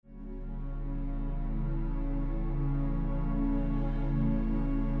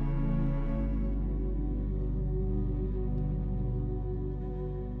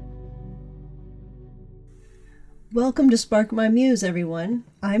Welcome to Spark My Muse, everyone.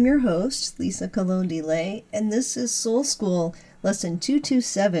 I'm your host, Lisa Colon-DeLay, and this is Soul School Lesson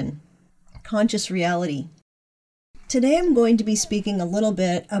 227, Conscious Reality. Today I'm going to be speaking a little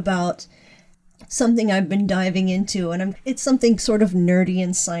bit about something I've been diving into, and it's something sort of nerdy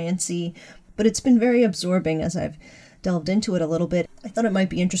and sciencey, but it's been very absorbing as I've delved into it a little bit. I thought it might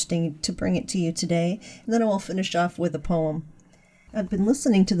be interesting to bring it to you today, and then I will finish off with a poem. I've been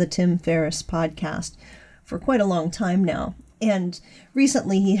listening to the Tim Ferriss podcast for quite a long time now. And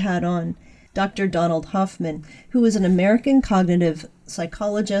recently he had on Dr. Donald Hoffman, who is an American cognitive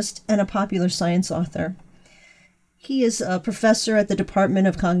psychologist and a popular science author. He is a professor at the Department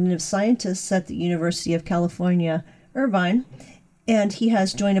of Cognitive Scientists at the University of California, Irvine, and he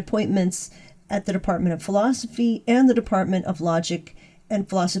has joint appointments at the Department of Philosophy and the Department of Logic and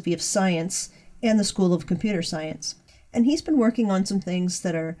Philosophy of Science and the School of Computer Science. And he's been working on some things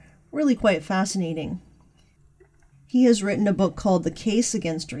that are really quite fascinating. He has written a book called The Case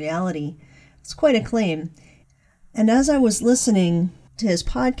Against Reality. It's quite a claim. And as I was listening to his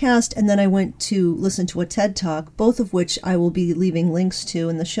podcast, and then I went to listen to a TED Talk, both of which I will be leaving links to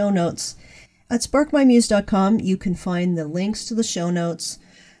in the show notes. At sparkmymuse.com, you can find the links to the show notes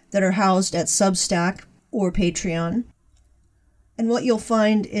that are housed at Substack or Patreon. And what you'll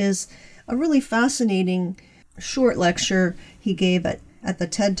find is a really fascinating short lecture he gave at the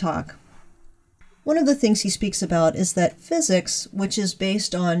TED Talk. One of the things he speaks about is that physics, which is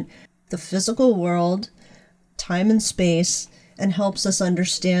based on the physical world, time and space, and helps us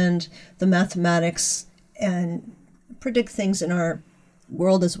understand the mathematics and predict things in our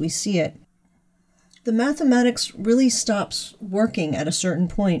world as we see it, the mathematics really stops working at a certain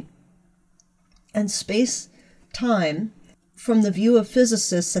point. And space-time, from the view of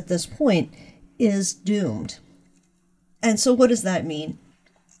physicists at this point, is doomed. And so what does that mean?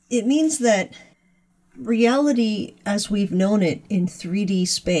 It means that reality as we've known it in 3D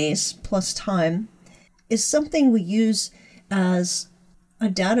space plus time is something we use as a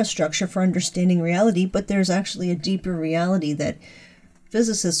data structure for understanding reality, but there's actually a deeper reality that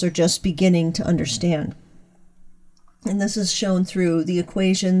physicists are just beginning to understand. And this is shown through the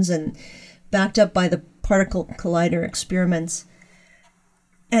equations and backed up by the particle collider experiments.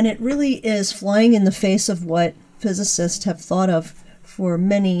 And it really is flying in the face of what physicists have thought of for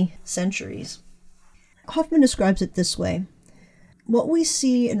many centuries. Hoffman describes it this way. What we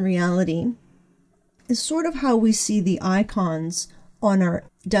see in reality is sort of how we see the icons on our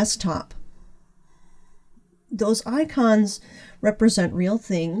desktop. Those icons represent real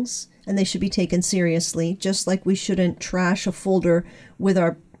things, and they should be taken seriously, just like we shouldn't trash a folder with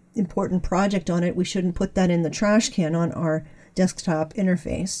our important project on it. We shouldn't put that in the trash can on our desktop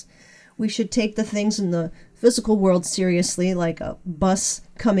interface. We should take the things in the physical world seriously, like a bus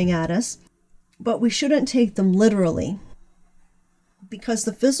coming at us, but we shouldn't take them literally, because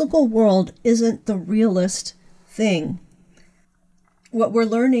the physical world isn't the realest thing. What we're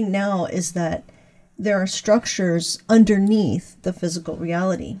learning now is that there are structures underneath the physical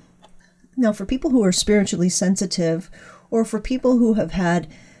reality. Now, for people who are spiritually sensitive, or for people who have had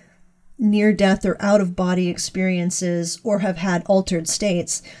near-death or out-of-body experiences, or have had altered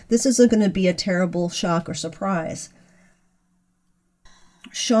states, this isn't going to be a terrible shock or surprise.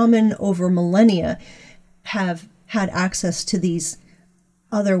 Shaman over millennia have had access to these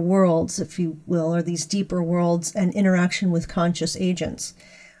other worlds, if you will, or these deeper worlds and interaction with conscious agents.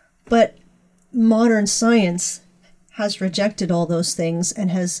 But modern science has rejected all those things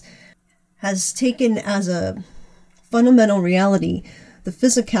and has taken as a fundamental reality the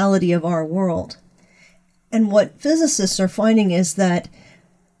physicality of our world. And what physicists are finding is that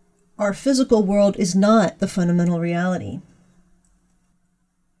our physical world is not the fundamental reality.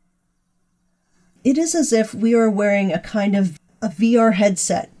 It is as if we are wearing a kind of a VR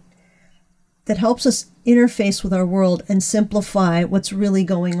headset that helps us interface with our world and simplify what's really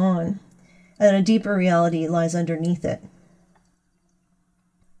going on, and a deeper reality lies underneath it.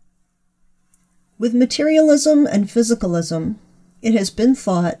 With materialism and physicalism, it has been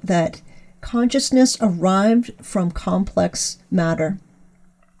thought that consciousness arrived from complex matter,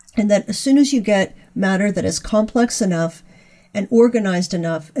 and that as soon as you get matter that is complex enough and organized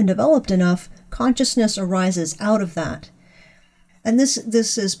enough and developed enough, consciousness arises out of that. And this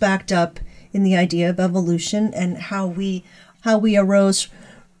is backed up in the idea of evolution and how we arose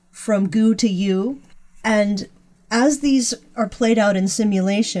from goo to you. And as these are played out in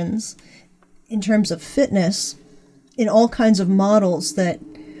simulations, in terms of fitness, in all kinds of models that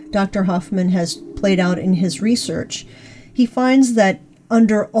Dr. Hoffman has played out in his research, he finds that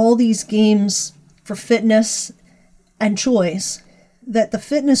under all these games for fitness and choice, that the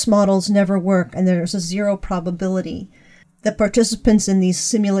fitness models never work and there's a zero probability that participants in these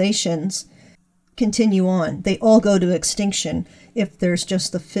simulations continue on. They all go to extinction if there's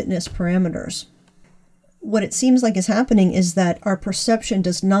just the fitness parameters. What it seems like is happening is that our perception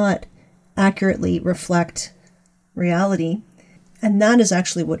does not accurately reflect reality, and that is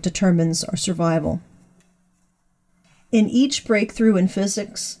actually what determines our survival. In each breakthrough in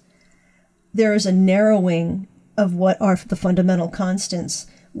physics, there is a narrowing of what are the fundamental constants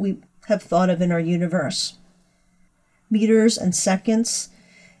we have thought of in our universe. Meters and seconds,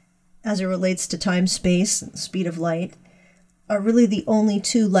 as it relates to time, space, and the speed of light, are really the only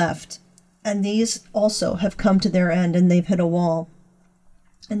two left. And these also have come to their end and they've hit a wall.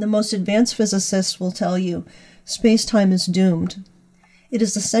 And the most advanced physicists will tell you space-time is doomed. It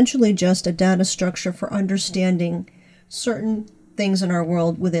is essentially just a data structure for understanding certain things in our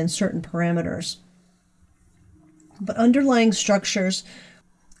world within certain parameters. But underlying structures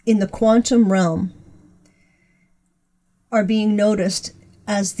in the quantum realm are being noticed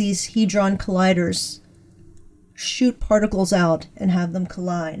as these hadron colliders shoot particles out and have them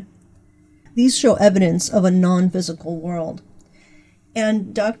collide. These show evidence of a non-physical world.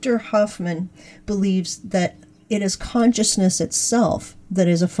 And Dr. Hoffman believes that it is consciousness itself that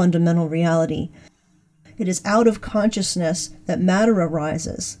is a fundamental reality. It is out of consciousness that matter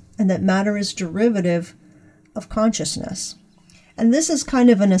arises, and that matter is derivative of consciousness. And this is kind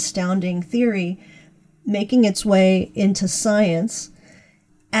of an astounding theory making its way into science,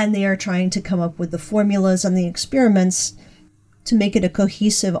 and they are trying to come up with the formulas and the experiments to make it a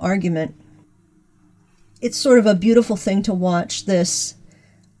cohesive argument. It's sort of a beautiful thing to watch this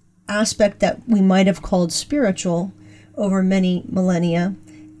aspect that we might have called spiritual over many millennia,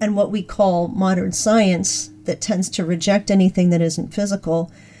 and what we call modern science that tends to reject anything that isn't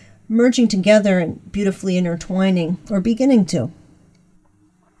physical, merging together and beautifully intertwining, or beginning to.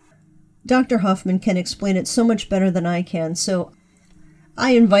 Dr. Hoffman can explain it so much better than I can, so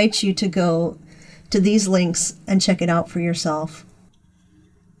I invite you to go to these links and check it out for yourself.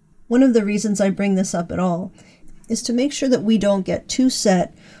 One of the reasons I bring this up at all is to make sure that we don't get too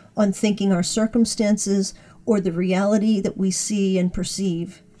set on thinking our circumstances or the reality that we see and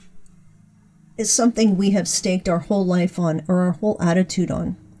perceive is something we have staked our whole life on or our whole attitude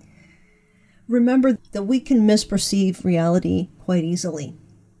on. Remember that we can misperceive reality quite easily.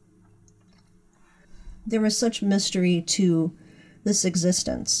 There is such mystery to this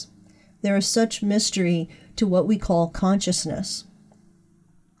existence. There is such mystery to what we call consciousness.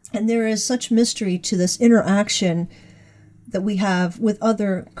 And there is such mystery to this interaction that we have with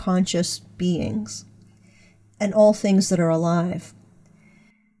other conscious beings and all things that are alive.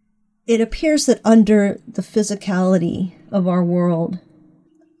 It appears that under the physicality of our world,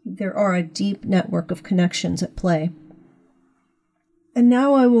 there are a deep network of connections at play. And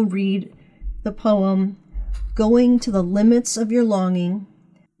now I will read the poem Going to the Limits of Your Longing,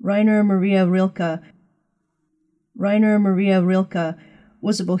 Rainer Maria Rilke. Rainer Maria Rilke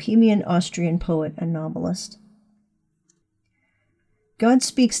was a Bohemian Austrian poet and novelist. God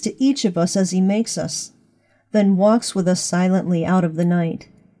speaks to each of us as he makes us, then walks with us silently out of the night.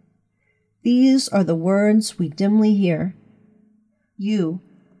 These are the words we dimly hear. You,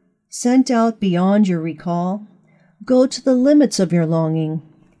 sent out beyond your recall, go to the limits of your longing.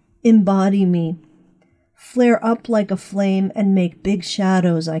 Embody me. Flare up like a flame and make big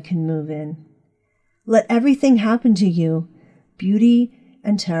shadows I can move in. Let everything happen to you, beauty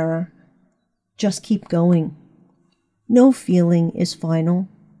and terror. Just keep going. No feeling is final.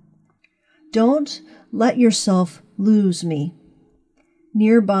 Don't let yourself lose me.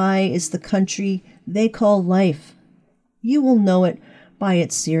 Nearby is the country they call life. You will know it by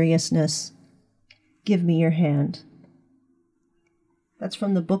its seriousness. Give me your hand. That's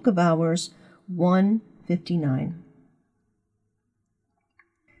from the Book of Hours, 159.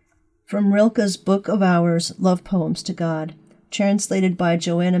 From Rilke's Book of Hours, Love Poems to God, translated by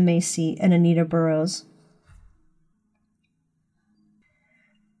Joanna Macy and Anita Burroughs.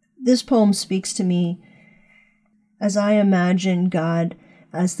 This poem speaks to me as I imagine God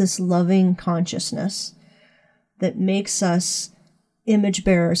as this loving consciousness that makes us image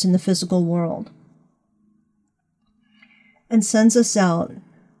bearers in the physical world and sends us out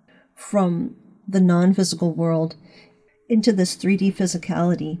from the non-physical world into this 3D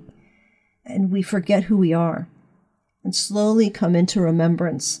physicality, and we forget who we are and slowly come into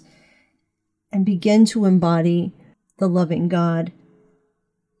remembrance and begin to embody the loving God.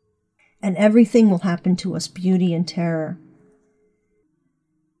 And everything will happen to us, beauty and terror.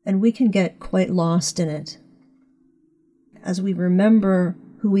 And we can get quite lost in it as we remember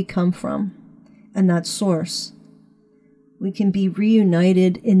who we come from and that source, we can be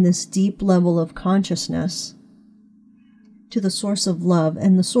reunited in this deep level of consciousness to the source of love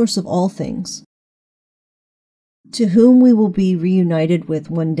and the source of all things, to whom we will be reunited with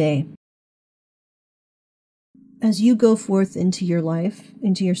one day. As you go forth into your life,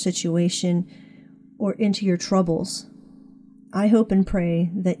 into your situation, or into your troubles, I hope and pray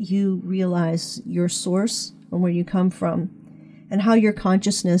that you realize your source and where you come from, and how your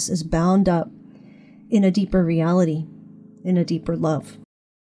consciousness is bound up in a deeper reality, in a deeper love.